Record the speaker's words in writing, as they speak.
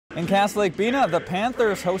In Lake-Bena, the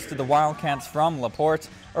Panthers hosted the Wildcats from Laporte.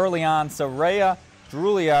 Early on, Soraya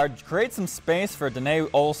Drouillard creates some space for Danae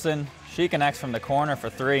Olson. She connects from the corner for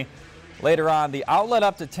three. Later on, the outlet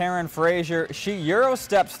up to Taryn Frazier. She Euro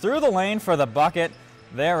steps through the lane for the bucket.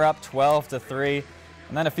 They're up 12-3.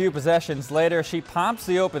 And then a few possessions later, she pops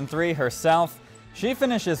the open three herself. She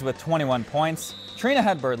finishes with 21 points. Trina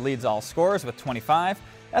Hedberg leads all scorers with 25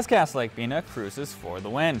 as Lake-Bena cruises for the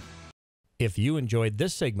win. If you enjoyed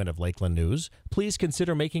this segment of Lakeland News, please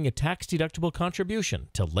consider making a tax-deductible contribution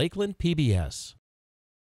to Lakeland PBS.